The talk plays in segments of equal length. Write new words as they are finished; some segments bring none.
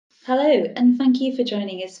Hello, and thank you for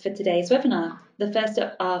joining us for today's webinar, the first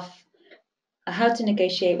of a How to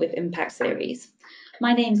Negotiate with Impact series.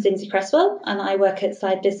 My name is Zindzi Cresswell, and I work at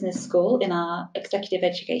Side Business School in our executive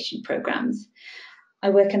education programs.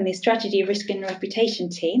 I work in the Strategy, Risk and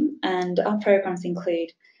Reputation team, and our programs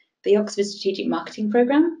include the Oxford Strategic Marketing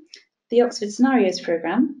Programme, the Oxford Scenarios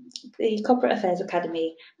Programme, the Corporate Affairs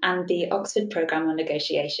Academy, and the Oxford Programme on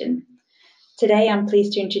Negotiation. Today, I'm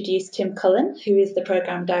pleased to introduce Tim Cullen, who is the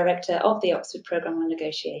Programme Director of the Oxford Programme on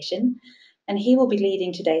Negotiation, and he will be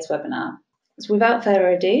leading today's webinar. So without further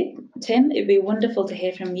ado, Tim, it would be wonderful to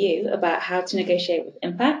hear from you about how to negotiate with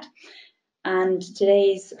impact and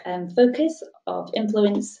today's focus of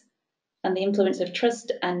influence and the influence of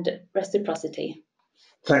trust and reciprocity.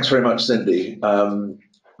 Thanks very much, Cindy.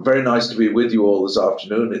 Very nice to be with you all this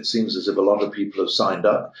afternoon. It seems as if a lot of people have signed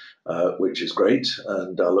up, which is great,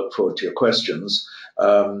 and I look forward to your questions.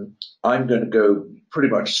 I'm going to go pretty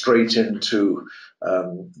much straight into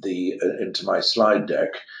my slide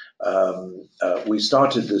deck. We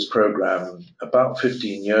started this program about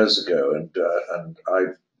 15 years ago, and I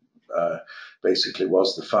basically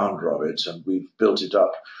was the founder of it, and we've built it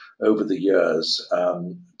up over the years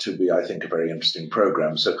to be, I think, a very interesting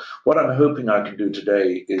program. So what I'm hoping I can do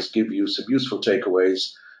today is give you some useful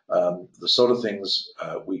takeaways, the sort of things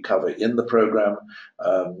we cover in the program,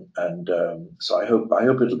 so I hope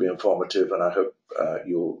it'll be informative, and I hope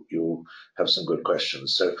you'll have some good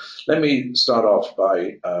questions. So let me start off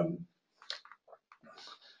by I've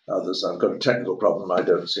got a technical problem. I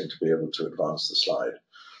don't seem to be able to advance the slide.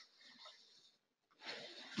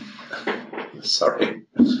 Sorry.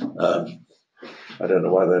 I don't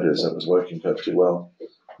know why that is. That was working perfectly well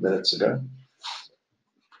minutes ago.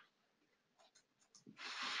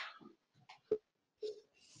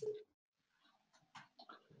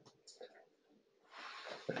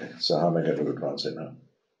 Okay, so how am I going to advance it now?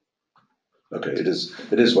 Okay, it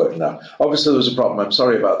is working now. Obviously, there was a problem. I'm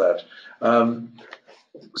sorry about that.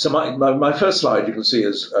 So my first slide, you can see,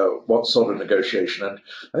 is what sort of negotiation. And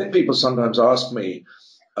I think people sometimes ask me,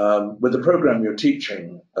 with the program you're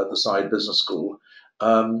teaching at the Side Business School,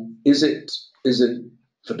 is it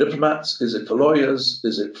for diplomats? Is it for lawyers?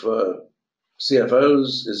 Is it for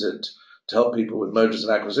CFOs? Is it to help people with mergers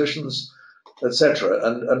and acquisitions, etc.?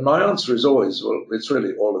 And my answer is always, well, it's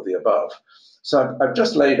really all of the above. So I've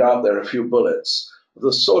just laid out there a few bullets of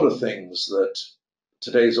the sort of things that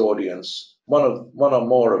today's audience, one or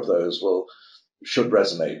more of those should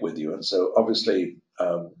resonate with you. And so obviously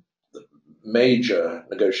major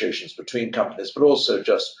negotiations between companies, but also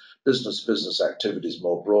just business activities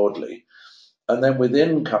more broadly. And then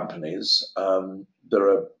within companies, there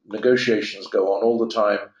are negotiations go on all the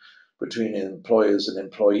time between employers and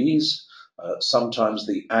employees. Sometimes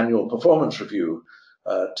the annual performance review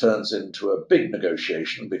turns into a big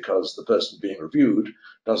negotiation because the person being reviewed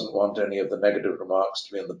doesn't want any of the negative remarks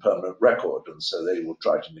to be in the permanent record, and so they will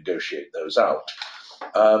try to negotiate those out.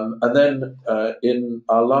 And then in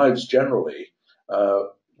our lives generally,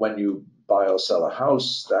 when you buy or sell a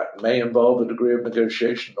house, that may involve a degree of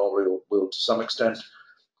negotiation, or will to some extent,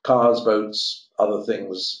 cars, boats, other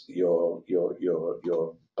things you're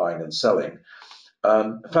buying and selling.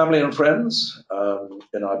 Family and friends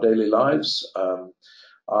in our daily lives.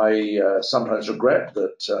 I sometimes regret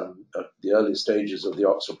that at the early stages of the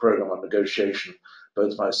Oxford Programme on Negotiation,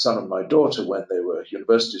 both my son and my daughter, when they were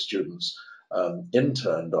university students,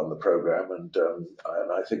 interned on the program, and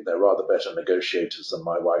I think they're rather better negotiators than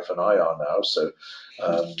my wife and I are now, so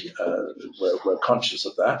we're conscious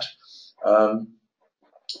of that.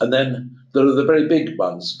 And then there are the very big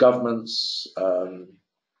ones, governments,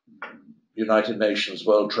 United Nations,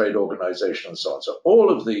 World Trade Organization, and so on. So all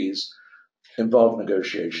of these involve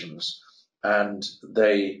negotiations, and and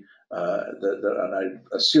I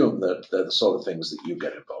assume that they're the sort of things that you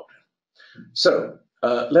get involved in. So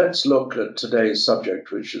let's look at today's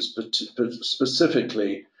subject, which is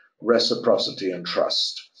specifically reciprocity and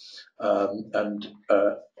trust.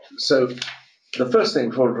 So the first thing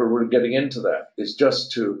before we're getting into that is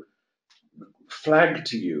just to flag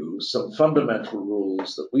to you some fundamental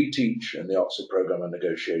rules that we teach in the Oxford Programme on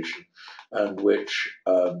Negotiation, and which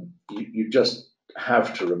you just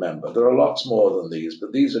have to remember. There are lots more than these,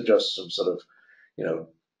 but these are just some sort of,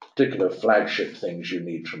 particular flagship things you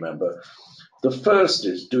need to remember. The first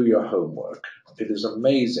is do your homework. It is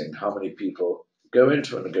amazing how many people go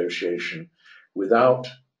into a negotiation without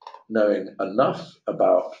knowing enough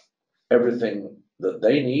about everything that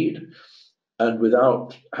they need, and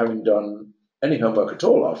without having done any homework at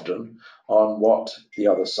all often on what the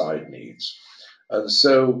other side needs. And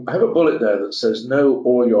so I have a bullet there that says know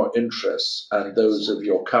all your interests and those of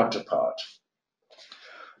your counterpart.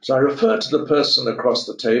 So I refer to the person across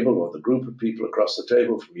the table or the group of people across the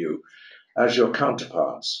table from you as your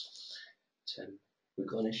counterparts. Tim, we've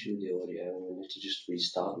got an issue with the audio and we need to just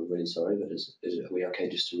restart. We're really sorry, but are we okay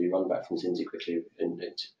just to rerun back from Zindzi quickly?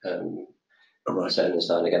 Right. Saying and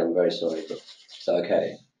starting again, I'm very sorry, but is that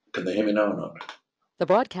okay? Can they hear me now or not? The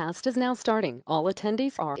broadcast is now starting. All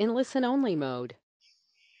attendees are in listen-only mode.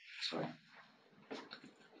 Sorry.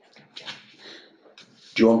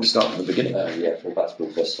 Do you want me to start from the beginning? Yeah, from back to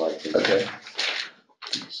the first slide, please. Okay.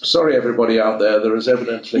 Sorry, everybody out there. There is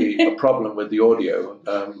evidently a problem with the audio.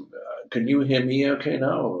 Can you hear me okay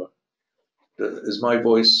now? Or is my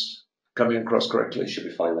voice coming across correctly? It should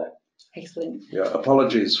be fine there. Excellent. Yeah,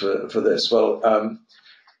 apologies for this. Well,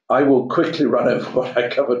 I will quickly run over what I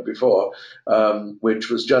covered before, which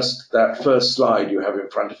was just that first slide you have in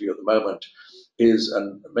front of you at the moment is,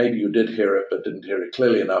 and maybe you did hear it but didn't hear it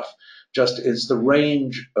clearly enough, just it's the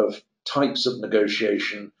range of types of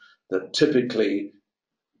negotiation that typically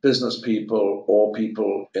business people or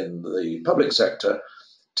people in the public sector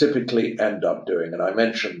typically end up doing. And I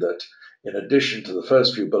mentioned that in addition to the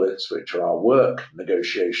first few bullets, which are our work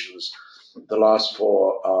negotiations, the last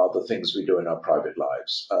four are the things we do in our private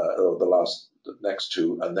lives, or the next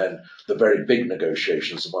two, and then the very big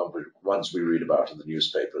negotiations, the ones we read about in the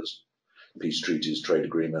newspapers, peace treaties, trade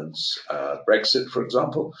agreements, Brexit, for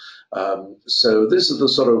example. So this is the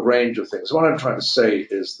sort of range of things. What I'm trying to say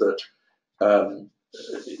is that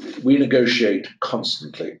we negotiate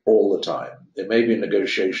constantly, all the time. It may be a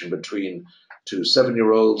negotiation between two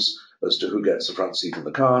 7-year-olds as to who gets the front seat in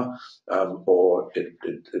the car, or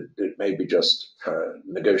it may be just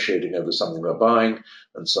negotiating over something we're buying,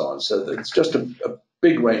 and so on. So it's just a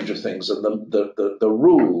big range of things, and the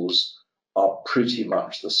rules are pretty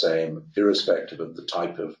much the same, irrespective of the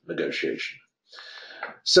type of negotiation.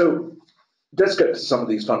 So let's get to some of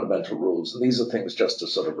these fundamental rules, and these are things just to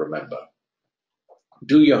sort of remember.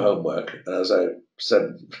 Do your homework, and as I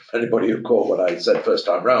said, anybody who caught what I said first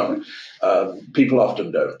time round, people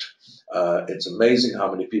often don't. It's amazing how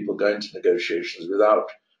many people go into negotiations without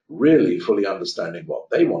really fully understanding what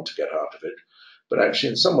they want to get out of it, but actually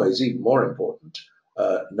in some ways even more important,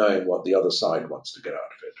 knowing what the other side wants to get out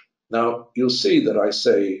of it. Now, you'll see that I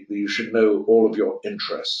say that you should know all of your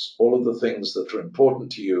interests, all of the things that are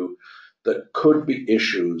important to you that could be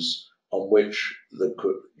issues on which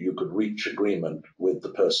you could reach agreement with the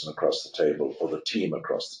person across the table or the team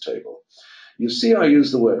across the table. You see, I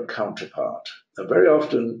use the word counterpart, and very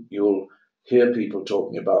often you'll hear people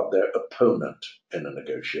talking about their opponent in a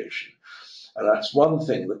negotiation. And that's one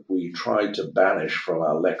thing that we try to banish from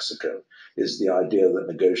our lexicon, is the idea that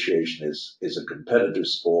negotiation is a competitive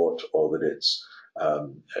sport, or that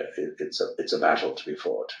it's a battle to be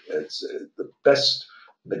fought. It's the best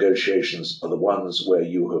negotiations are the ones where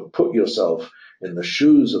you have put yourself in the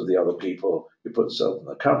shoes of the other people, you put yourself in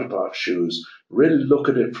the counterpart's shoes, really look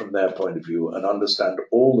at it from their point of view and understand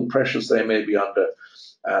all the pressures they may be under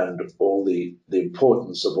and all the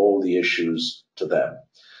importance of all the issues to them.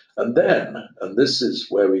 And then, and this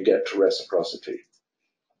is where we get to reciprocity,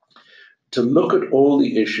 to look at all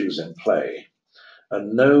the issues in play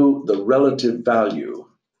and know the relative value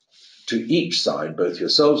to each side, both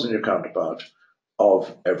yourselves and your counterpart,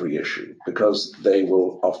 of every issue, because they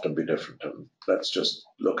will often be different. And let's just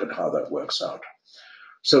look at how that works out.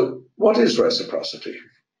 So what is reciprocity?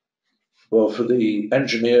 Well, for the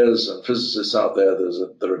engineers and physicists out there,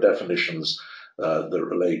 there are definitions that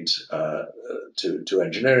relate to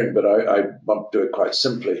engineering, but I want to do it quite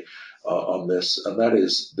simply on this, and that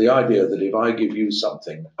is the idea that if I give you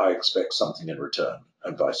something, I expect something in return,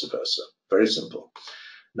 and vice versa. Very simple.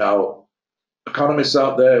 Now, economists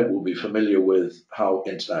out there will be familiar with how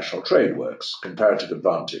international trade works, comparative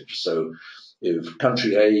advantage. So if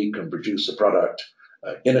country A can produce a product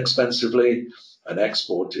inexpensively and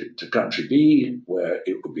export it to country B, where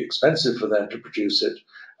it would be expensive for them to produce it,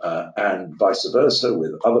 and vice versa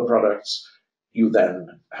with other products, you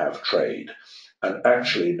then have trade. And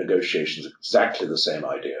actually, negotiation is exactly the same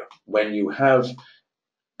idea. When you have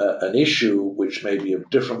an issue which may be of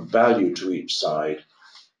different value to each side,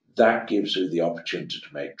 that gives you the opportunity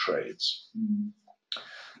to make trades.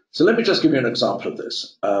 So let me just give you an example of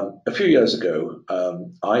this. A few years ago,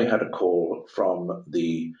 I had a call from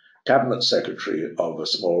the cabinet secretary of a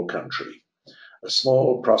small country, a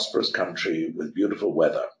small, prosperous country with beautiful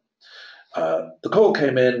weather. The call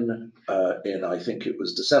came in, I think it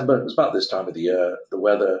was December. It was about this time of the year. The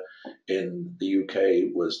weather in the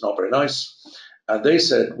UK was not very nice. And they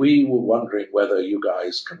said, we were wondering whether you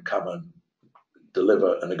guys can come and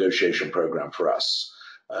deliver a negotiation program for us.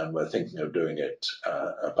 and we're thinking of doing it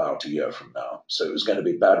about a year from now. So it was going to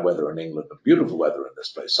be bad weather in England and beautiful weather in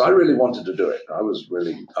this place. So I really wanted to do it. I was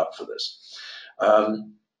really up for this.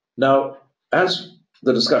 Now, as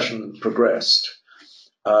the discussion progressed,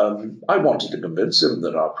 I wanted to convince him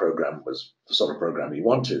that our program was the sort of program he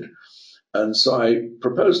wanted. And so I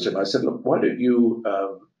proposed to him, I said, look, why don't you,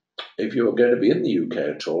 if you're going to be in the UK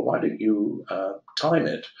at all, why don't you time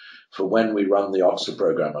it for when we run the Oxford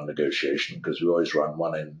program on negotiation, because we always run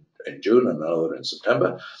one in June and another in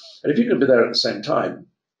September. And if you can be there at the same time,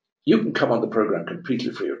 you can come on the program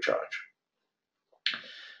completely free of charge.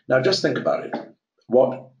 Now, just think about it,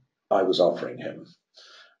 what I was offering him.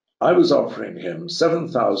 I was offering him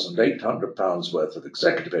 £7,800 worth of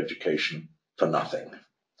executive education for nothing.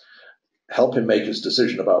 Help him make his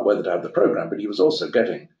decision about whether to have the program, but he was also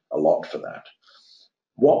getting a lot for that.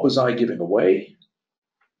 What was I giving away?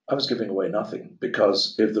 I was giving away nothing,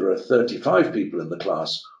 because if there are 35 people in the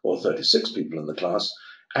class or 36 people in the class,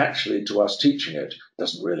 actually to us teaching it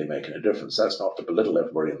doesn't really make any difference. That's not to belittle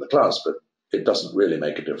everybody in the class, but it doesn't really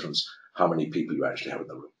make a difference how many people you actually have in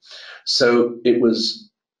the room. So it was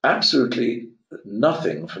absolutely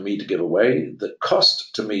nothing for me to give away. The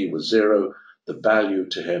cost to me was zero. The value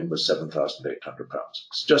to him was £7,800.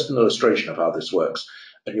 It's just an illustration of how this works.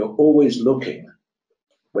 And you're always looking,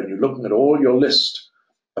 when you're looking at all your list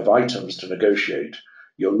of items to negotiate,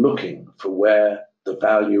 you're looking for where the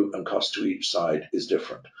value and cost to each side is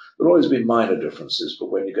different. There'll always be minor differences,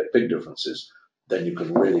 but when you get big differences, then you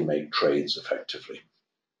can really make trades effectively.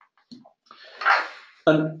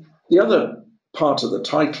 And the other part of the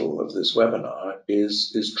title of this webinar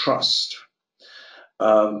is trust.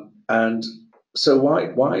 And so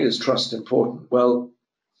why is trust important? Well,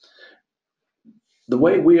 the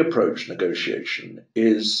way we approach negotiation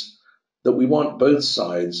is that we want both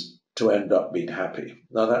sides to end up being happy.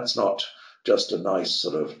 Now, that's not just a nice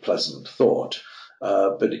sort of pleasant thought,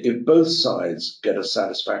 but if both sides get a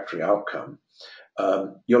satisfactory outcome,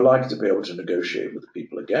 you're likely to be able to negotiate with the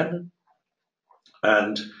people again.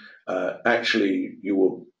 And actually, you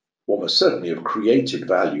will almost certainly have created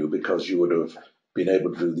value, because you would have been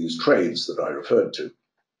able to do these trades that I referred to.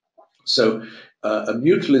 So a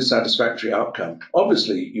mutually satisfactory outcome.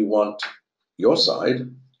 Obviously, you want your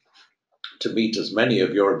side to meet as many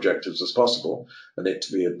of your objectives as possible, and it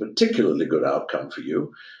to be a particularly good outcome for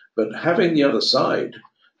you. But having the other side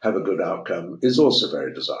have a good outcome is also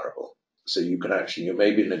very desirable. So you can actually, you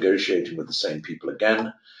may be negotiating with the same people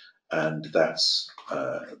again, and that's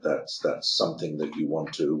something that you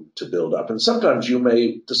want to build up. And sometimes you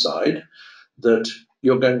may decide that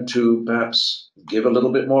you're going to perhaps give a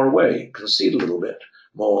little bit more away, concede a little bit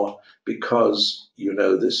more, because you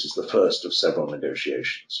know this is the first of several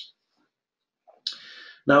negotiations.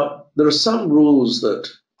 Now, there are some rules that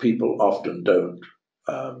people often don't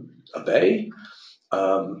obey,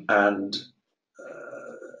 and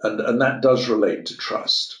that does relate to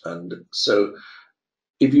trust. And so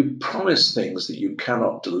if you promise things that you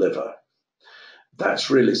cannot deliver,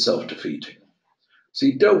 that's really self-defeating. So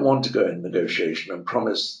you don't want to go in negotiation and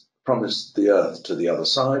promise the earth to the other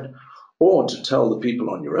side, or to tell the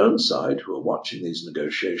people on your own side who are watching these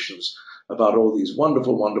negotiations about all these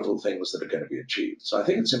wonderful, wonderful things that are going to be achieved. So I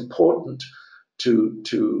think it's important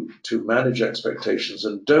to manage expectations,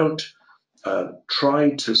 and don't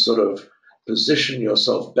try to sort of position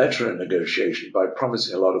yourself better in negotiation by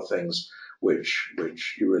promising a lot of things which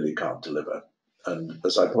you really can't deliver. And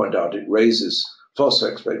as I point out, it raises false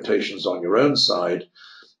expectations on your own side,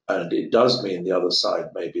 and it does mean the other side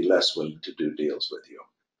may be less willing to do deals with you.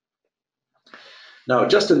 Now,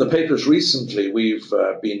 just in the papers recently, we've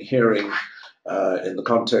been hearing, in the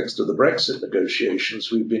context of the Brexit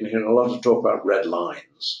negotiations, we've been hearing a lot of talk about red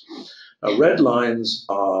lines. Now, red lines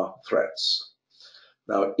are threats.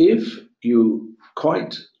 Now, if you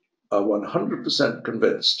quite are 100%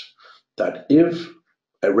 convinced that if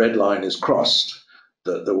a red line is crossed,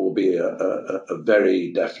 that there will be a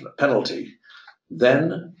very definite penalty,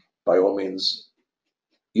 then by all means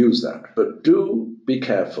use that. But do be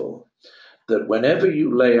careful that whenever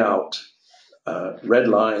you lay out red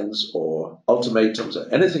lines or ultimatums or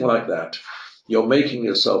anything like that, you're making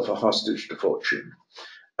yourself a hostage to fortune.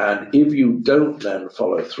 And if you don't then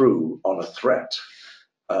follow through on a threat,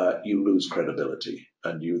 you lose credibility,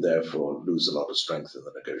 and you therefore lose a lot of strength in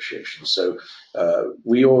the negotiation. So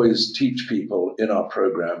we always teach people in our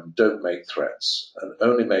program, don't make threats, and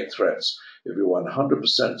only make threats if you're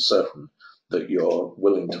 100% certain that you're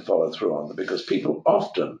willing to follow through on them, because people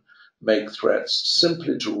often make threats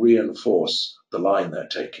simply to reinforce the line they're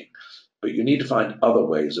taking. But you need to find other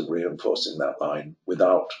ways of reinforcing that line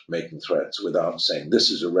without making threats, without saying this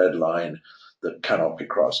is a red line, that cannot be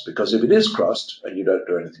crossed, because if it is crossed and you don't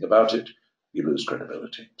do anything about it, you lose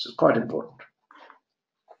credibility. So it's quite important.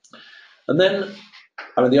 And then,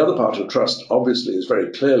 I mean, the other part of trust, obviously, is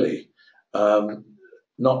very clearly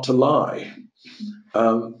not to lie.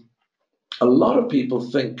 A lot of people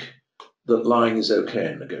think that lying is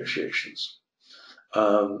okay in negotiations.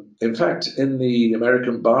 In fact, in the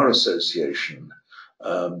American Bar Association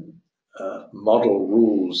model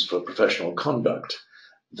rules for professional conduct,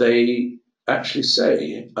 they actually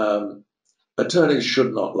say attorneys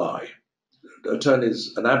should not lie.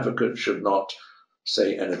 Attorneys, an advocate should not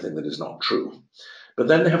say anything that is not true. But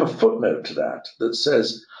then they have a footnote to that that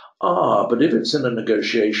says, but if it's in a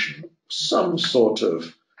negotiation, some sort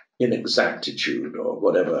of inexactitude or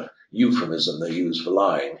whatever euphemism they use for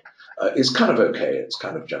lying is kind of okay. It's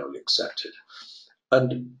kind of generally accepted.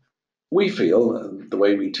 And we feel, and the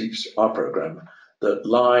way we teach our program, that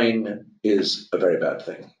lying is a very bad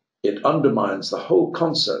thing. It undermines the whole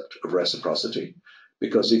concept of reciprocity,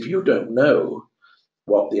 because if you don't know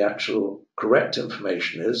what the actual correct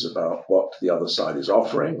information is about what the other side is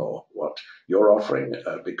offering or what you're offering,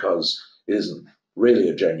 because it isn't really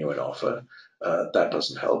a genuine offer, that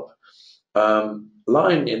doesn't help.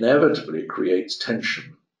 Lying inevitably creates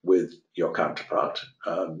tension with your counterpart.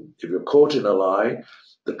 If you're caught in a lie,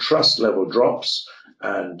 the trust level drops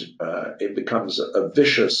and it becomes a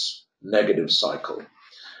vicious negative cycle.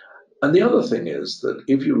 And the other thing is that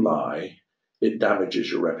if you lie, it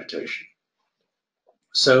damages your reputation.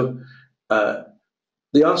 So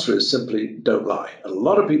the answer is simply don't lie. And a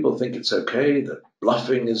lot of people think it's okay, that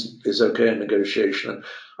bluffing is okay in negotiation. And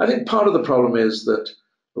I think part of the problem is that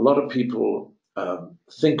a lot of people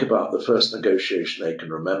think about the first negotiation they can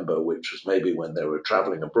remember, which was maybe when they were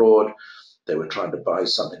traveling abroad, they were trying to buy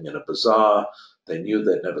something in a bazaar, they knew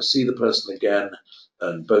they'd never see the person again,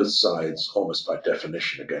 and both sides, almost by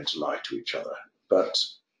definition, are going to lie to each other. But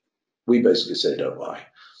we basically say don't lie.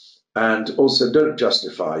 And also don't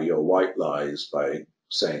justify your white lies by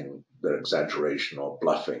saying they're exaggeration or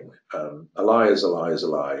bluffing. A lie is a lie is a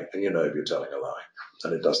lie, and you know if you're telling a lie,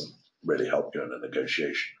 and it doesn't really help you in a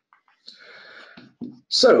negotiation.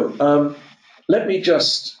 So let me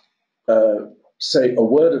just say a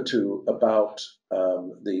word or two about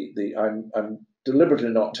I'm deliberately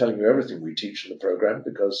not telling you everything we teach in the program,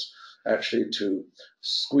 because actually to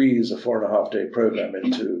squeeze a 4.5-day program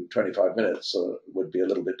into 25 minutes would be a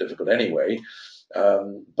little bit difficult anyway.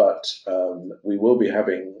 But we will be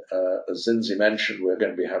having, as Zindzi mentioned, we're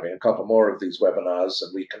going to be having a couple more of these webinars,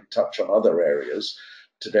 and we can touch on other areas.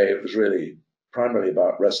 Today it was really primarily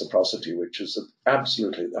about reciprocity, which is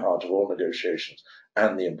absolutely at the heart of all negotiations,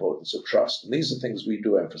 and the importance of trust. And these are things we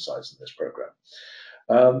do emphasize in this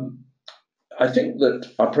program. I think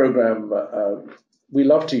that our program, we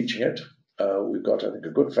love teaching it. We've got, I think, a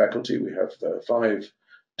good faculty. We have 5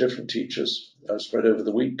 different teachers spread over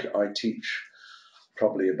the week. I teach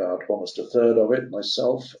probably about almost a third of it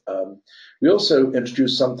myself. We also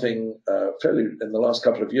introduced something fairly in the last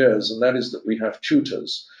couple of years, and that is that we have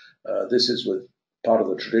tutors. This is with part of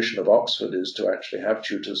the tradition of Oxford, is to actually have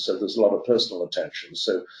tutors, so there's a lot of personal attention.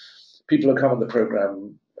 So people who come on the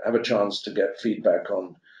program have a chance to get feedback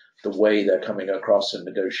on the way they're coming across in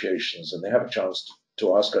negotiations, and they have a chance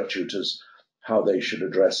to ask our tutors how they should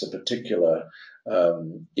address a particular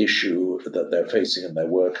issue that they're facing in their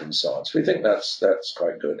work and so on. So we think that's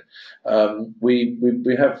quite good.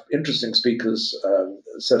 We have interesting speakers,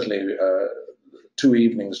 certainly 2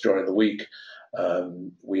 evenings during the week.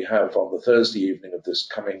 We have on the Thursday evening of this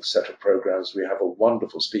coming set of programs, we have a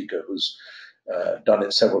wonderful speaker who's done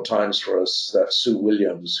it several times for us. That's Sue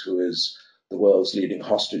Williams, who is the world's leading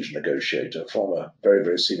hostage negotiator, former very,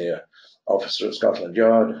 very senior officer at Scotland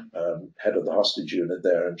Yard, head of the hostage unit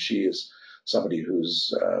there, and she is somebody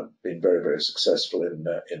who's been very, very successful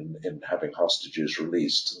in having hostages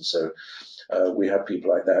released. And so we have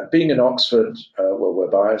people like that. Being in Oxford, well, we're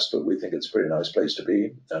biased, but we think it's a pretty nice place to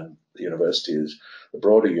be, and the university the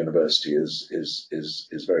broader university is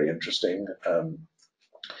very interesting.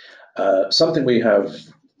 Something we have,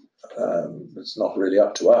 it's not really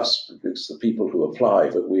up to us, it's the people who apply,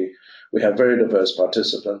 but we have very diverse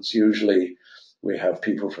participants. Usually we have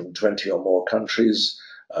people from 20 or more countries,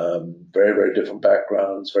 very, very different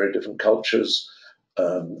backgrounds, very different cultures.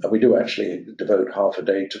 And we do actually devote half a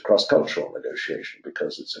day to cross-cultural negotiation,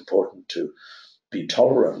 because it's important to be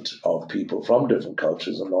tolerant of people from different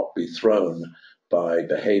cultures and not be thrown by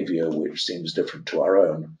behavior which seems different to our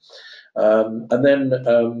own. And then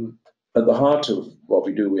at the heart of what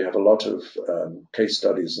we do, we have a lot of case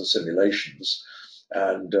studies and simulations,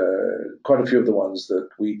 and quite a few of the ones that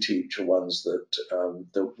we teach are ones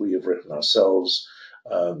that we have written ourselves.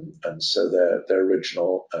 And so they're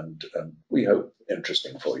original and we hope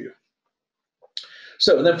interesting for you.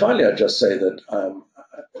 So, and then finally, I'd just say that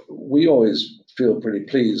we always feel pretty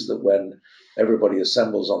pleased that when everybody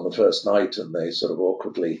assembles on the first night and they sort of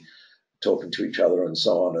awkwardly talking to each other and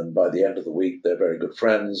so on, and by the end of the week they're very good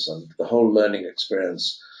friends, and the whole learning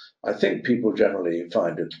experience, I think people generally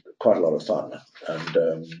find it quite a lot of fun. And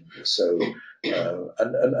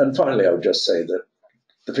and finally, I would just say that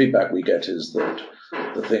the feedback we get is that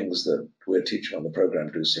the things that we're teaching on the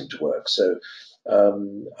program do seem to work. So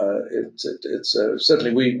it's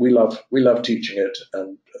certainly we love teaching it,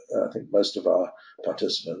 and I think most of our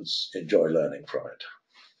participants enjoy learning from it.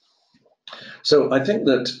 So I think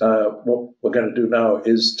that what we're going to do now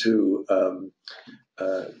is to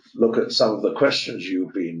look at some of the questions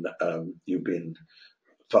you've been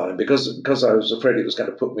filing, because I was afraid it was going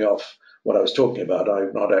to put me off what I was talking about.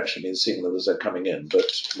 I've not actually been seeing them as they're coming in, but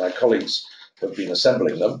my colleagues have been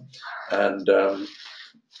assembling them. And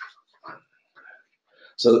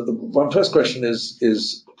so one first question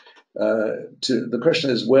is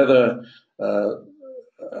whether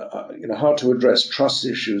how to address trust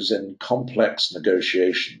issues in complex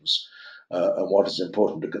negotiations and what is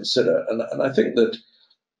important to consider. And I think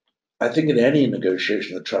in any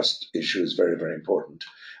negotiation, the trust issue is very, very important.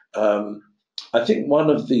 I think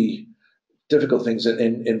one of the difficult things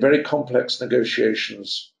in very complex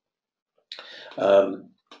negotiations,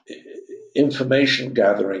 information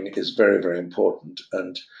gathering is very, very important.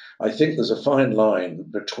 And I think there's a fine line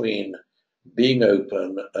between being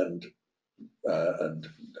open and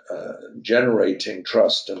generating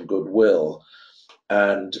trust and goodwill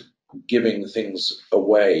and giving things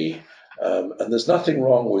away. And there's nothing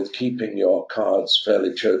wrong with keeping your cards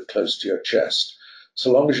fairly close to your chest,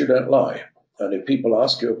 so long as you don't lie. And if people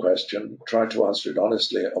ask you a question, try to answer it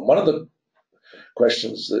honestly. And one of the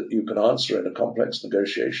questions that you can answer in a complex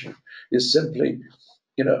negotiation is simply,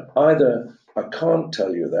 either I can't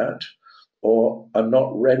tell you that, or I'm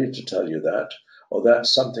not ready to tell you that, or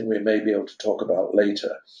that's something we may be able to talk about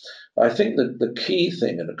later. I think that the key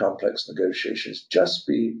thing in a complex negotiation is just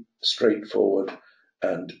be straightforward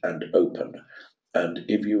and open. And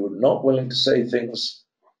if you're not willing to say things,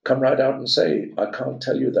 come right out and say, I can't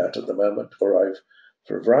tell you that at the moment, or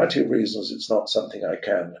for a variety of reasons, it's not something I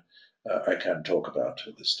can talk about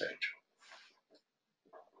at this stage.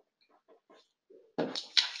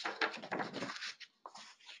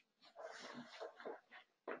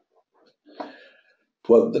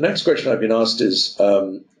 Well, the next question I've been asked is,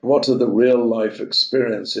 what are the real life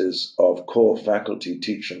experiences of core faculty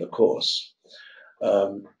teaching the course?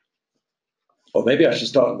 Or maybe I should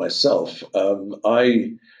start with myself.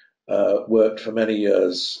 I worked for many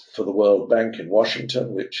years for the World Bank in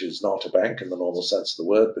Washington, which is not a bank in the normal sense of the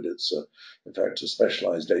word, but it's in fact a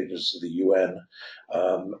specialized agency of the UN.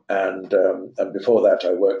 And before that,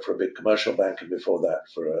 I worked for a big commercial bank, and before that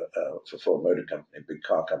for Ford Motor Company, a big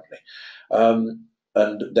car company.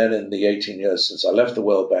 And then in the 18 years since I left the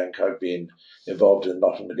World Bank, I've been involved in a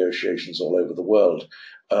lot of negotiations all over the world.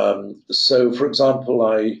 So, for example,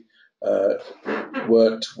 I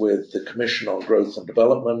worked with the Commission on Growth and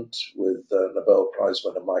Development with Nobel Prize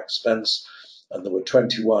winner Mike Spence, and there were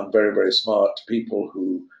 21 very, very smart people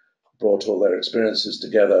who brought all their experiences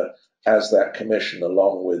together as that commission,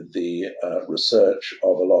 along with the research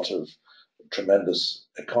of a lot of tremendous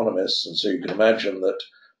economists. And so you can imagine that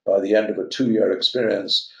by the end of a 2-year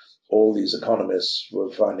experience, all these economists were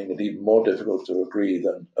finding it even more difficult to agree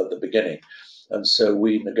than at the beginning. And so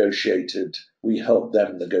we helped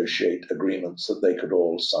them negotiate agreements that they could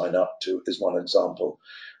all sign up to, is one example.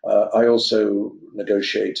 I also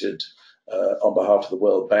negotiated on behalf of the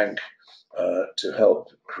World Bank to help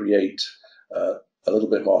create a little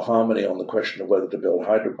bit more harmony on the question of whether to build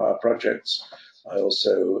hydropower projects. I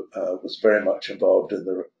also was very much involved in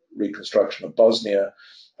the reconstruction of Bosnia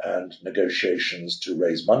and negotiations to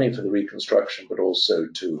raise money for the reconstruction, but also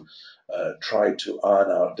to try to iron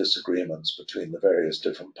out disagreements between the various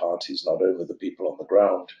different parties, not only the people on the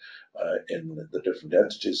ground in the different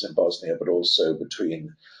entities in Bosnia, but also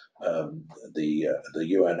between the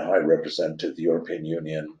UN High Representative, the European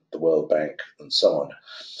Union, the World Bank, and so on.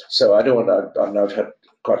 So I've had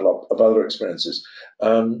quite a lot of other experiences.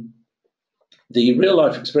 The real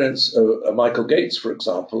life experience of Michael Gates, for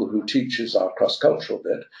example, who teaches our cross-cultural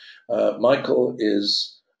bit. Michael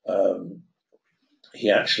is he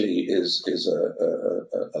actually is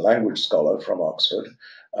a language scholar from Oxford,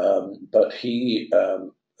 but he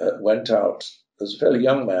went out as a fairly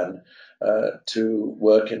young man to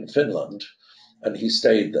work in Finland, and he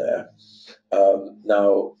stayed there.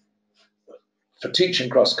 Now, for teaching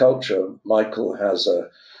cross-culture, Michael has a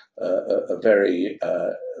a very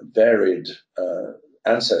varied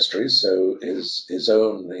ancestry. So he's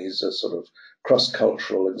a sort of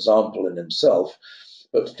cross-cultural example in himself.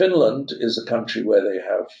 But Finland is a country where they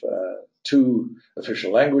have two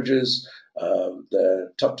official languages.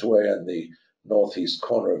 They're tucked away in the northeast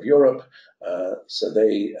corner of Europe. So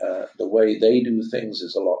the way they do things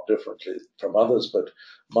is a lot differently from others. But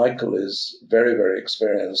Michael is very, very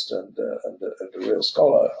experienced and a real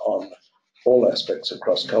scholar on all aspects of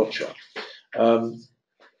cross-culture.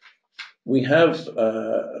 We have,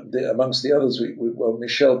 amongst the others,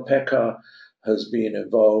 Michelle Pekka has been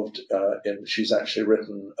involved she's actually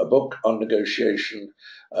written a book on negotiation.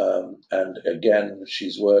 And again,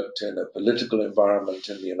 she's worked in a political environment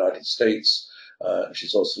in the United States.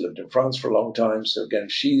 She's also lived in France for a long time. So again,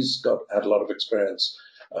 she's had a lot of experience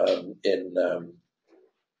in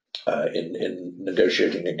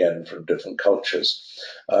negotiating again from different cultures.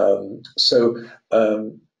 That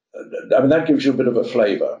gives you a bit of a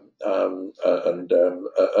flavour.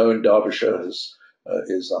 Owen Derbyshire is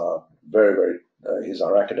our he's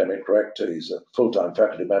our academic director. He's a full-time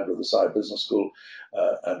faculty member of the Side Business School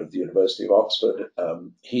and of the University of Oxford.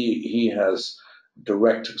 He has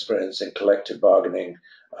direct experience in collective bargaining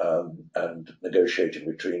and negotiating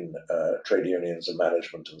between trade unions and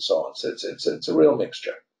management and so on. So it's a real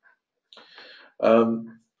mixture.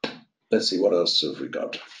 Let's see, what else have we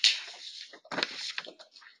got?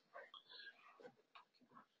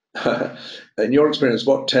 In your experience,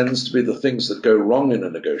 what tends to be the things that go wrong in a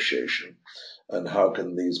negotiation, and how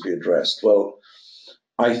can these be addressed? Well,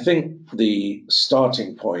 I think the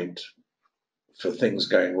starting point for things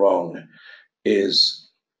going wrong is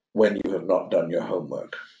when you have not done your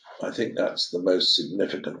homework. I think that's the most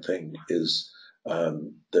significant thing, is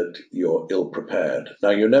that you're ill-prepared.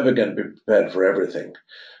 Now, you're never going to be prepared for everything,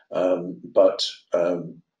 but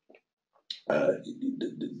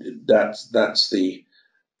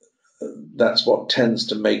that's what tends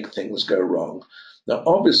to make things go wrong. Now,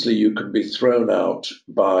 obviously, you can be thrown out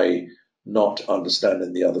by not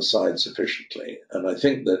understanding the other side sufficiently. And I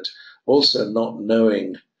think that also not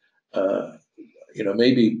knowing,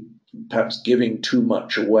 maybe perhaps giving too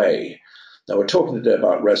much away. Now, we're talking today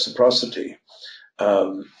about reciprocity.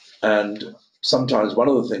 And sometimes one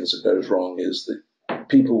of the things that goes wrong is that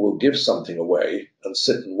people will give something away and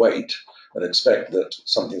sit and wait and expect that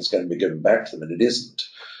something's going to be given back to them, and it isn't.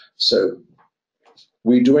 So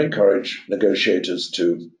we do encourage negotiators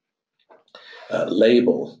to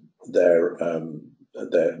label their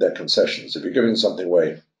concessions. If you're giving something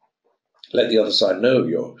away, let the other side know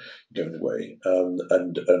you're giving away,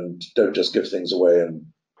 and don't just give things away and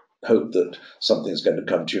hope that something's going to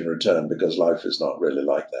come to you in return, because life is not really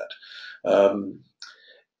like that.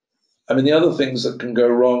 The other things that can go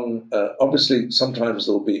wrong, obviously, sometimes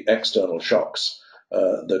there'll be external shocks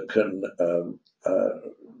that can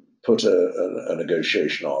put a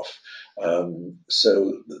negotiation off.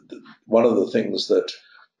 So one of the things that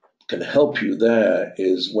can help you there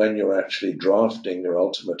is when you're actually drafting your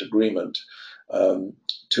ultimate agreement,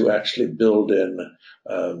 to actually build in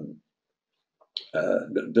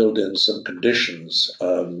some conditions,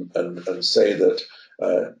 and say that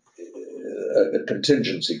a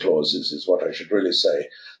contingency clauses is what I should really say,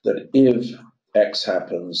 that if X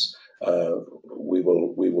happens, we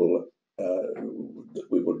would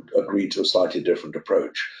agree to a slightly different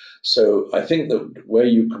approach. So I think that where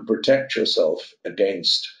you can protect yourself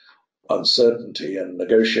against uncertainty, and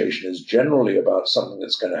negotiation is generally about something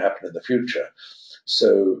that's going to happen in the future.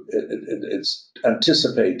 So it's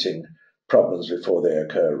anticipating problems before they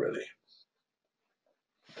occur, really.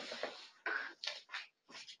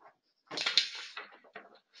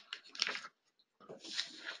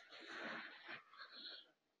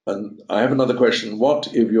 And I have another question. What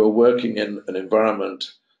if you're working in an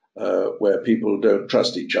environment where people don't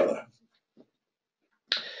trust each other?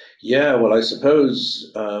 Yeah, well, I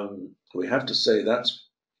suppose we have to say that's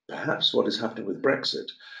perhaps what is happening with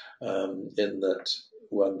Brexit, in that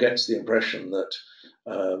one gets the impression that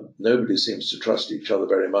nobody seems to trust each other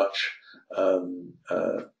very much on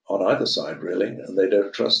either side, really, and they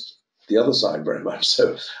don't trust the other side very much.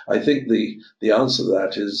 So I think the answer to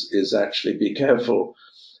that is actually be careful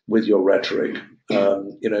with your rhetoric.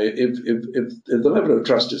 If the level of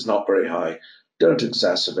trust is not very high, don't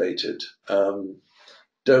exacerbate it.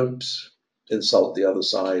 Don't insult the other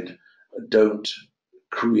side. Don't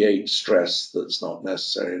create stress that's not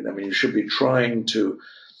necessary. You should be trying to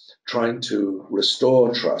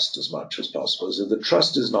restore trust as much as possible. So if the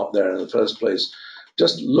trust is not there in the first place,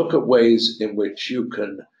 just look at ways in which you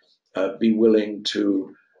can be willing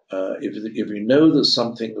to if you know there's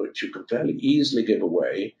something which you can fairly easily give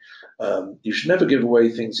away, you should never give away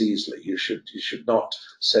things easily. You should not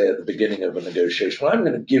say at the beginning of a negotiation, well, I'm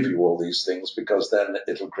going to give you all these things because then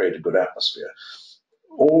it'll create a good atmosphere.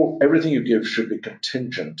 Everything you give should be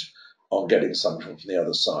contingent on getting something from the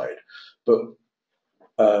other side. But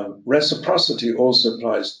reciprocity also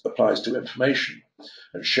applies to information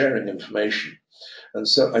and sharing information. And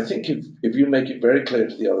so I think if you make it very clear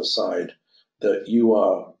to the other side that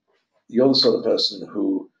you're the sort of person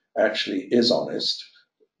who actually is honest,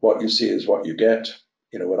 what you see is what you get.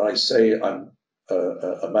 You know, when I say I'm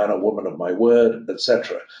a man or woman of my word,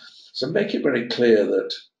 etc. So make it very clear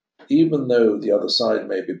that even though the other side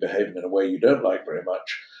may be behaving in a way you don't like very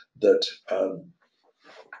much, that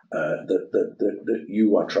that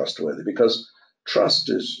you are trustworthy, because trust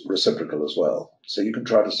is reciprocal as well. So you can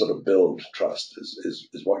try to sort of build trust is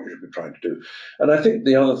what you should be trying to do. And I think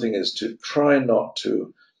the other thing is to try not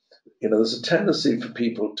to, there's a tendency for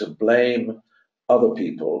people to blame other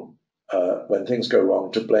people when things go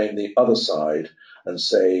wrong, to blame the other side and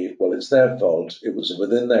say, well, it's their fault, it was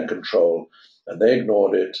within their control, and they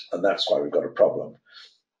ignored it, and that's why we've got a problem.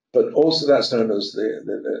 But also that's known as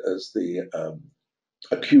the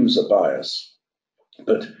accuser bias.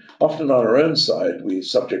 But often on our own side, we're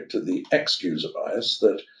subject to the excuser bias,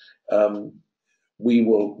 that we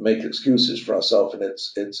will make excuses for ourselves, and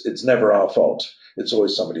it's never our fault. It's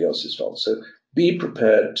always somebody else's fault. So be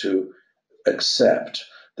prepared to accept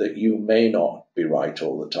that you may not be right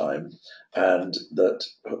all the time, and that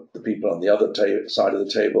the people on the other side of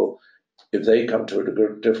the table, if they come to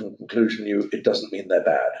a different conclusion than you, it doesn't mean they're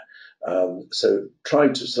bad. So try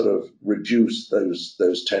to sort of reduce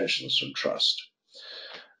those tensions from trust.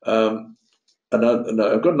 And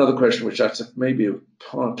I've got another question, which I maybe have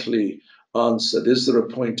partly answered. Is there a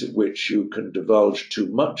point at which you can divulge too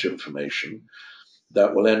much information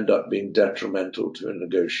that will end up being detrimental to a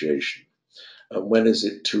negotiation? And when is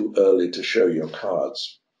it too early to show your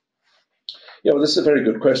cards? Yeah, well, this is a very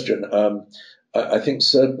good question. I think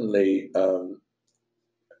certainly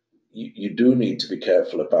you do need to be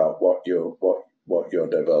careful about what you're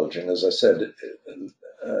divulging. As I said,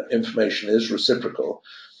 information is reciprocal.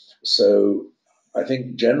 So I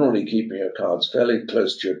think generally keeping your cards fairly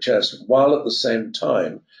close to your chest, while at the same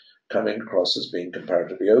time coming across as being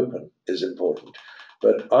comparatively open, is important.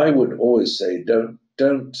 But I would always say don't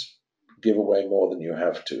give away more than you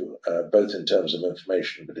have to, both in terms of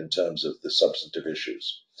information, but in terms of the substantive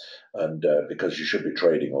issues, and because you should be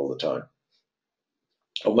trading all the time.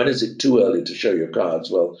 And when is it too early to show your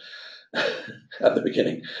cards? Well, at the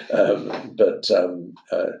beginning,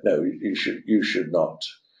 no, you should not.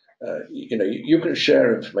 You can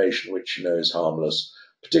share information which is harmless,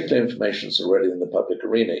 particularly information that's already in the public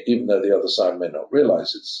arena, even though the other side may not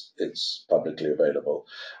realize it's publicly available.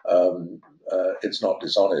 It's not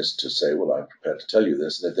dishonest to say, well, I'm prepared to tell you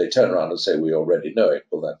this, and if they turn around and say we already know it,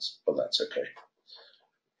 well, that's okay.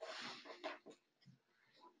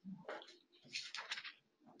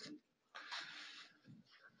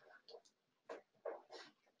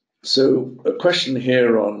 So a question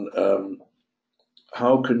here on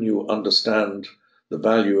how can you understand the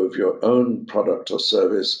value of your own product or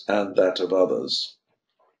service and that of others?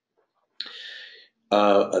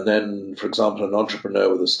 And then, for example, an entrepreneur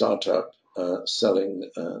with a startup selling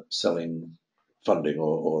funding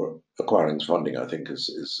or acquiring funding, I think,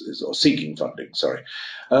 is or seeking funding. Sorry.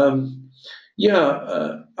 I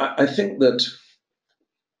think that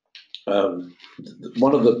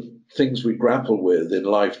one of the things we grapple with in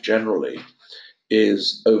life generally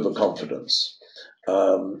is overconfidence.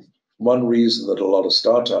 One reason that a lot of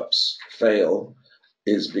startups fail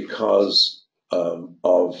is because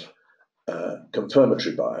of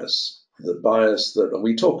confirmatory bias. The bias that, and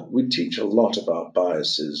we teach a lot about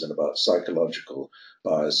biases and about psychological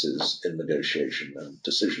biases in negotiation and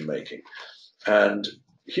decision making. And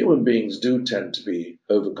human beings do tend to be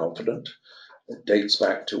overconfident. It dates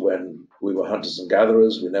back to when we were hunters and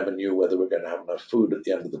gatherers. We never knew whether we were going to have enough food at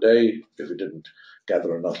the end of the day if we didn't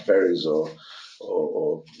gather enough berries or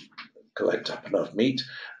collect up enough meat.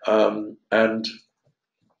 And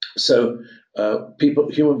so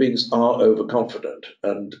human beings are overconfident.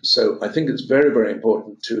 And so I think it's very, very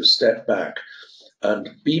important to step back and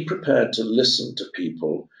be prepared to listen to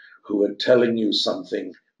people who are telling you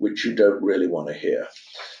something which you don't really want to hear,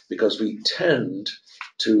 because we tend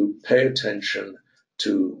to pay attention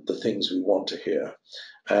to the things we want to hear.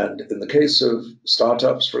 And in the case of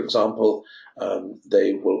startups, for example,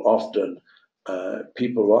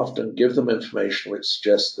 people will often give them information which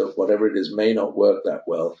suggests that whatever it is may not work that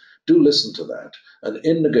well. Do listen to that. And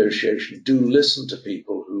in negotiation, do listen to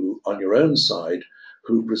people who, on your own side,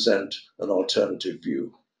 who present an alternative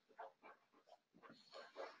view.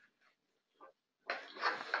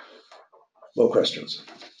 More questions?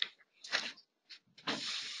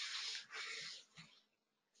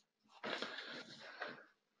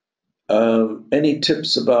 Any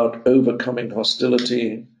tips about overcoming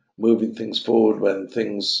hostility, moving things forward when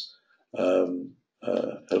things have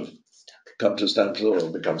come to a standstill or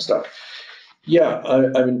become stuck? Yeah,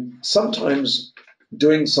 I mean, sometimes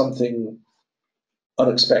doing something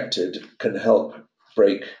unexpected can help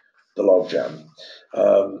break the logjam.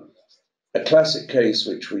 A classic case,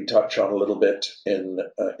 which we touch on a little bit in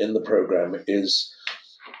the program, is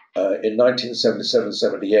in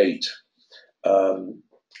 1977-78.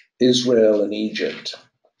 Israel and Egypt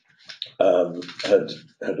had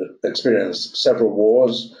experienced several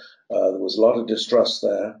wars. There was a lot of distrust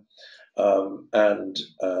there, and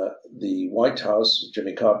the White House,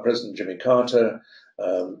 President Jimmy Carter,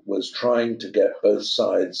 was trying to get both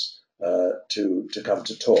sides to come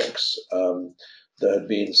to talks. There had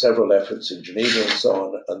been several efforts in Geneva and so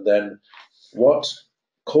on, and then what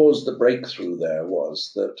caused the breakthrough there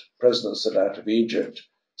was that President Sadat of Egypt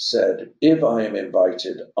said, if I am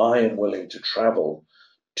invited, I am willing to travel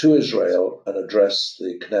to Israel and address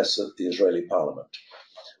the Knesset, the Israeli parliament.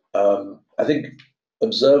 I think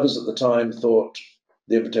observers at the time thought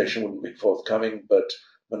the invitation wouldn't be forthcoming, but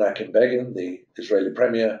Menachem Begin, the Israeli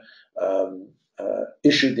premier,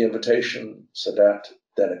 issued the invitation. Sadat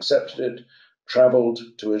then accepted it, traveled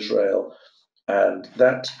to Israel, and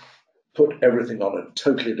that put everything on a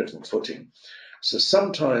totally different footing. So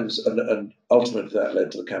sometimes, and ultimately that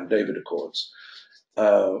led to the Camp David Accords.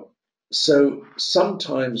 So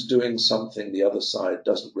sometimes doing something the other side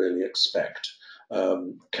doesn't really expect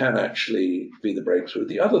can actually be the breakthrough.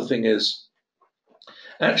 The other thing is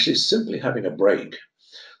actually simply having a break.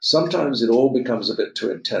 Sometimes it all becomes a bit too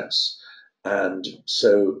intense. And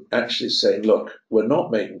so actually saying, look, we're not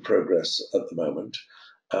making progress at the moment.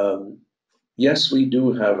 Yes, we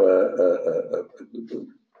do have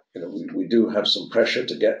we do have some pressure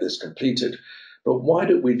to get this completed, but why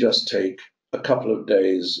don't we just take a couple of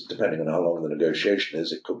days, depending on how long the negotiation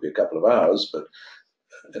is, it could be a couple of hours, but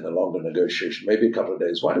in a longer negotiation, maybe a couple of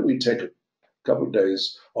days. Why don't we take a couple of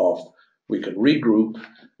days off? We can regroup,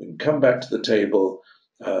 we can come back to the table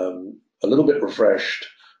a little bit refreshed,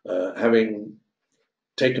 having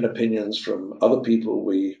taken opinions from other people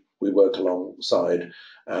we work alongside,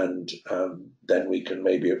 and then we can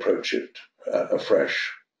maybe approach it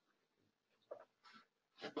afresh.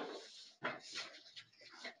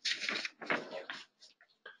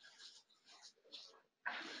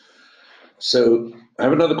 So I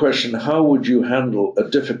have another question. How would you handle a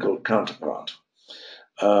difficult counterpart?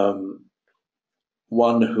 One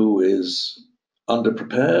who is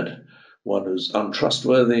underprepared, one who's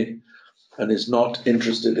untrustworthy, and is not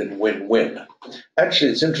interested in win-win. Actually,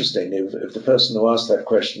 it's interesting, if the person who asked that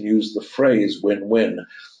question used the phrase win-win,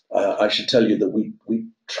 I should tell you that we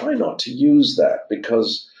try not to use that,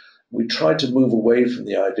 because we try to move away from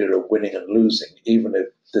the idea of winning and losing, even if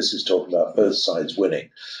this is talking about both sides winning.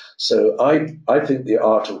 So I think The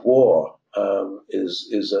Art of War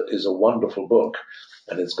is a wonderful book,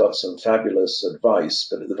 and it's got some fabulous advice,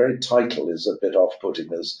 but the very title is a bit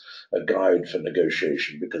off-putting as a guide for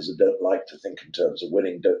negotiation, because they don't like to think in terms of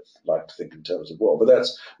winning, don't like to think in terms of war. But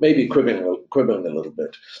that's maybe quibbling a little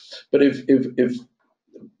bit. But if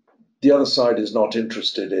the other side is not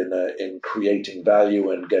interested in creating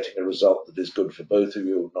value and getting a result that is good for both of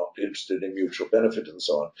you, not interested in mutual benefit and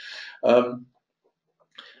so on,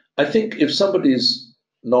 I think if somebody's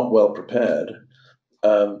not well prepared,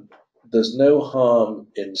 there's no harm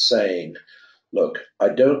in saying, look, I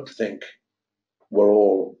don't think we're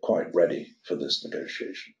all quite ready for this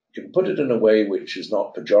negotiation. You can put it in a way which is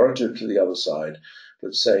not pejorative to the other side,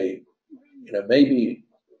 but say, maybe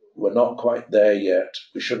we're not quite there yet.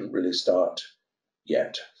 We shouldn't really start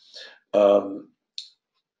yet.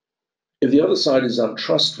 If the other side is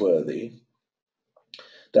untrustworthy,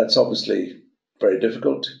 that's obviously very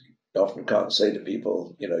difficult. You often can't say to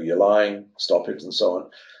people, you're lying, stop it, and so on.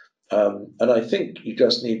 And I think you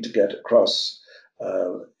just need to get across,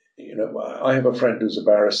 I have a friend who's a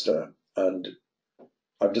barrister, and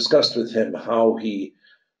I've discussed with him how he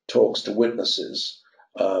talks to witnesses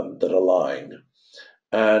that are lying.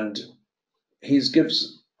 And he's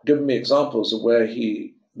given me examples of where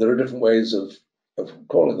there are different ways of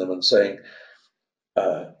calling them and saying,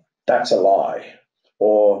 that's a lie,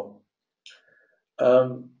 or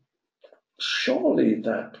surely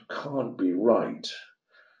that can't be right.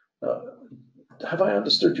 Have I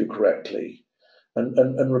understood you correctly?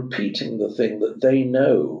 And repeating the thing that they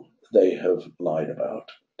know they have lied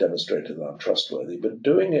about demonstrated untrustworthy, but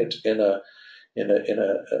doing it in a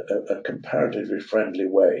comparatively friendly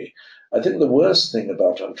way. I think the worst thing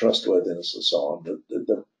about untrustworthiness and so on,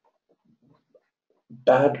 the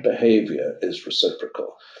bad behavior is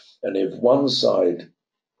reciprocal. And if one side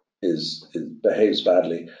behaves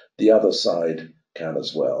badly, the other side can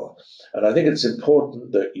as well. And I think it's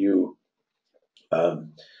important that you,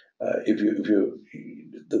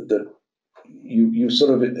 you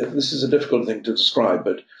sort of, this is a difficult thing to describe,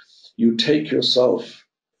 but you take yourself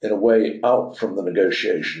in a way out from the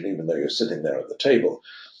negotiation, even though you're sitting there at the table,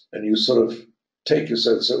 and you sort of take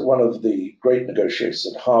yourself. So one of the great negotiators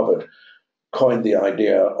at Harvard coined the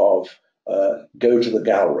idea of go to the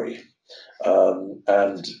gallery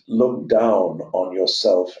and look down on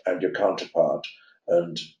yourself and your counterpart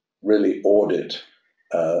and really audit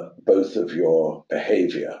both of your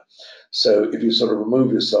behavior. So if you sort of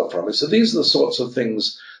remove yourself from it, so these are the sorts of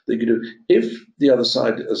things that you do. If the other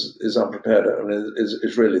side is unprepared, I mean,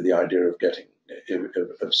 is really the idea of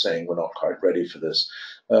saying we're not quite ready for this.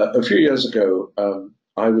 A few years ago,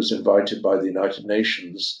 I was invited by the United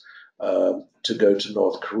Nations to go to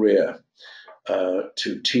North Korea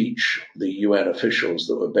to teach the UN officials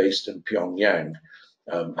that were based in Pyongyang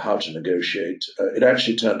how to negotiate. It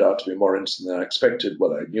actually turned out to be more interesting than I expected.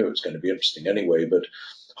 Well, I knew it was going to be interesting anyway, but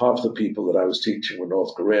half the people that I was teaching were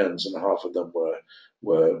North Koreans, and half of them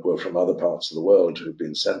were from other parts of the world who had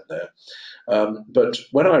been sent there. But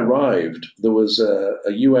when I arrived, there was a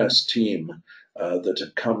US team that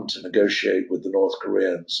had come to negotiate with the North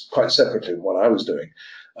Koreans, quite separately from what I was doing,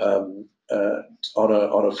 on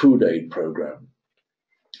a food aid program.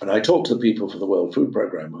 And I talked to the people from the World Food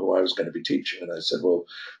Program who I was going to be teaching, and I said, well,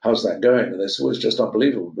 how's that going? And they said, well, it's just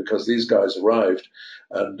unbelievable, because these guys arrived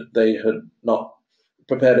and they had not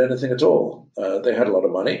prepared anything at all. They had a lot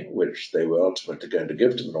of money, which they were ultimately going to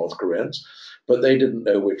give to the North Koreans, but they didn't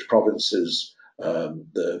know which provinces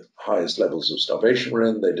the highest levels of starvation were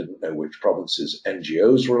in. They didn't know which provinces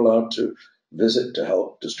NGOs were allowed to visit to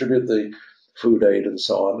help distribute the food aid and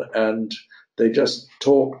so on. And they just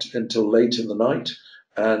talked until late in the night.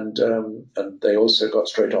 And they also got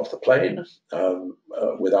straight off the plane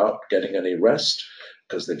without getting any rest,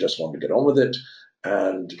 because they just wanted to get on with it.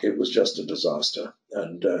 And it was just a disaster.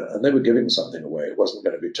 And they were giving something away. It wasn't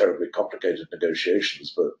going to be terribly complicated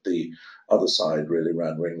negotiations, but the other side really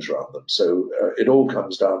ran rings around them. So it all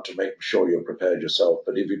comes down to making sure you're prepared yourself.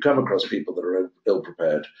 But if you come across people that are ill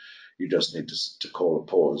prepared, you just need to call a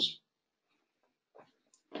pause.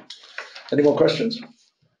 Any more questions?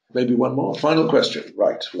 Maybe one more. Final question.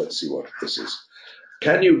 Right, let's see what this is.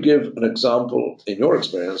 Can you give an example in your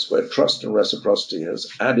experience where trust and reciprocity has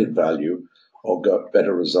added value or got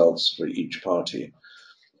better results for each party?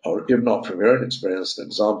 Or if not, from your own experience,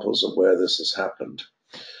 examples of where this has happened.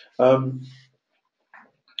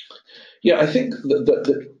 Yeah, I think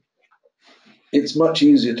that it's much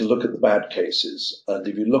easier to look at the bad cases. And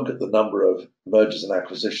if you look at the number of mergers and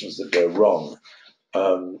acquisitions that go wrong,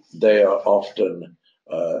 they are often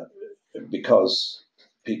because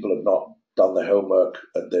people have not done their homework,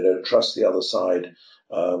 they don't trust the other side.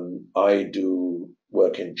 I do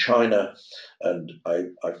work in China, and I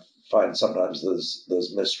find sometimes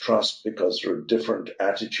there's mistrust because there are different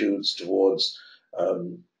attitudes towards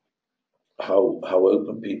how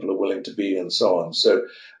open people are willing to be and so on. So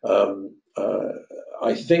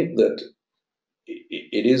I think that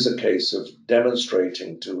it is a case of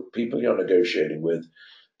demonstrating to people you're negotiating with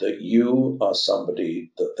that you are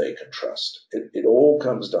somebody that they can trust. It all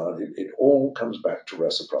comes down, it all comes back to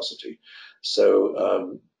reciprocity.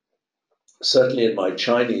 So certainly in my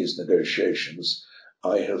Chinese negotiations,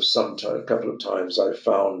 I have a couple of times I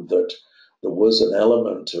found that there was an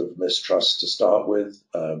element of mistrust to start with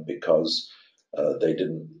because they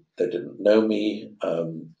didn't know me,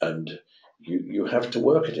 and you have to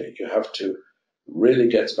work at it. You have to really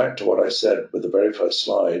gets back to what I said with the very first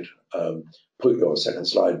slide. Put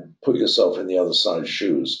yourself in the other side's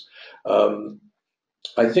shoes.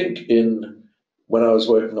 I think when I was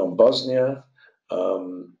working on Bosnia,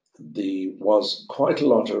 there was quite a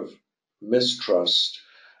lot of mistrust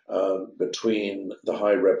between the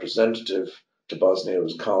High Representative to Bosnia. It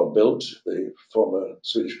was Carl Bildt, the former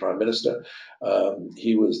Swedish Prime Minister.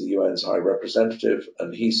 He was the UN's High Representative,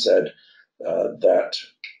 and he said that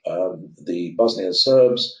the Bosnian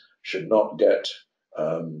Serbs should not get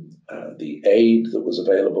the aid that was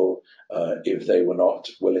available if they were not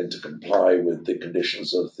willing to comply with the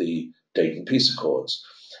conditions of the Dayton Peace Accords.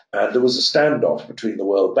 And there was a standoff between the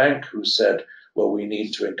World Bank, who said, well, we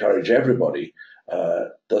need to encourage everybody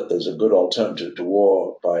that there's a good alternative to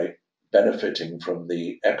war by benefiting from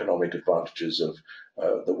the economic advantages of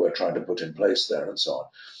that we're trying to put in place there and so on.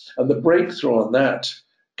 And the breakthrough on that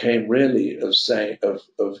came really of saying of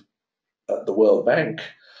the World Bank,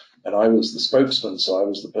 and I was the spokesman, so I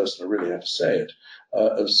was the person who really had to say it,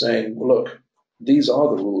 of saying, well, look, these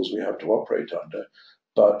are the rules we have to operate under,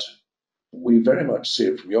 but we very much see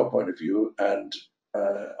it from your point of view. And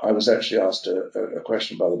I was actually asked a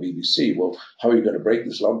question by the BBC, well, how are you going to break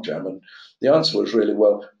this logjam? And the answer was really,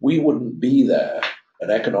 well, we wouldn't be there, an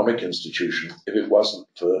economic institution, if it wasn't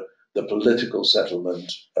for the political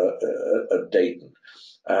settlement at Dayton.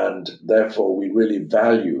 And therefore, we really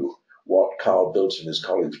value what Carl Bildt and his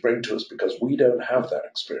colleagues bring to us because we don't have that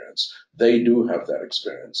experience. They do have that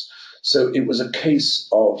experience. So it was a case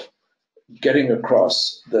of getting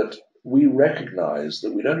across that we recognize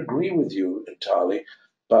that we don't agree with you entirely,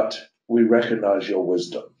 but we recognize your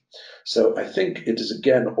wisdom. So I think it is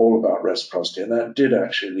again all about reciprocity, and that did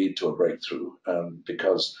actually lead to a breakthrough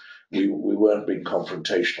because we weren't being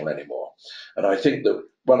confrontational anymore. And I think that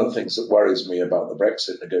one of the things that worries me about the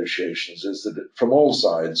Brexit negotiations is that from all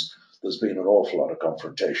sides there's been an awful lot of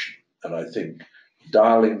confrontation, and I think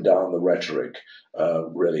dialing down the rhetoric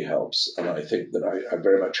really helps. And I think that I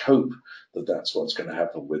very much hope that that's what's going to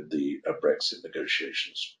happen with the Brexit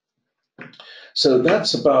negotiations. So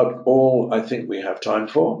that's about all I think we have time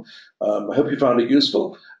for. I hope you found it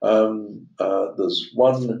useful. There's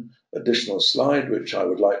one additional slide which I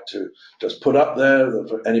would like to just put up there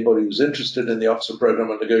for anybody who's interested in the Oxford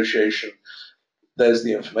Programme of Negotiation. There's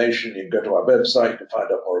the information. You can go to our website. You can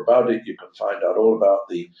find out more about it. You can find out all about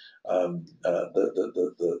the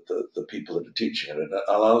people that are teaching it. And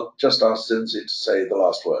I'll just ask Zindzi to say the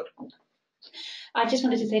last word. I just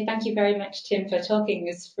wanted to say thank you very much, Tim, for talking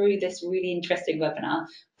us through this really interesting webinar.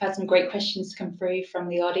 We've had some great questions come through from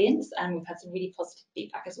the audience, and we've had some really positive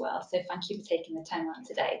feedback as well. So thank you for taking the time out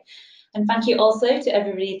today. And thank you also to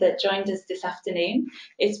everybody that joined us this afternoon.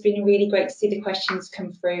 It's been really great to see the questions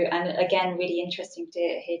come through, and again, really interesting to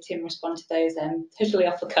hear Tim respond to those totally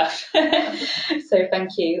off the cuff. So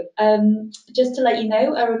thank you. Just to let you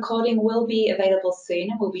know, a recording will be available soon,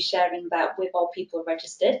 and we'll be sharing that with all people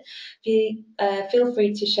registered. Feel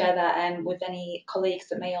free to share that with any colleagues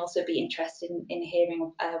that may also be interested in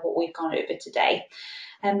hearing what we've gone over today.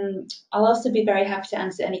 I'll also be very happy to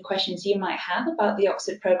answer any questions you might have about the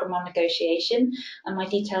Oxford Programme on Negotiation, and my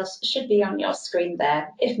details should be on your screen there.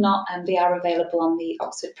 If not, they are available on the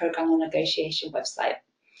Oxford Programme on Negotiation website.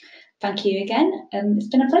 Thank you again, and it's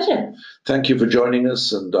been a pleasure. Thank you for joining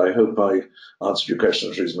us, and I hope I answered your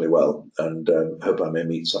questions reasonably well, and hope I may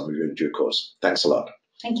meet some of you in due course. Thanks a lot.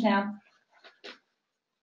 Thank you now.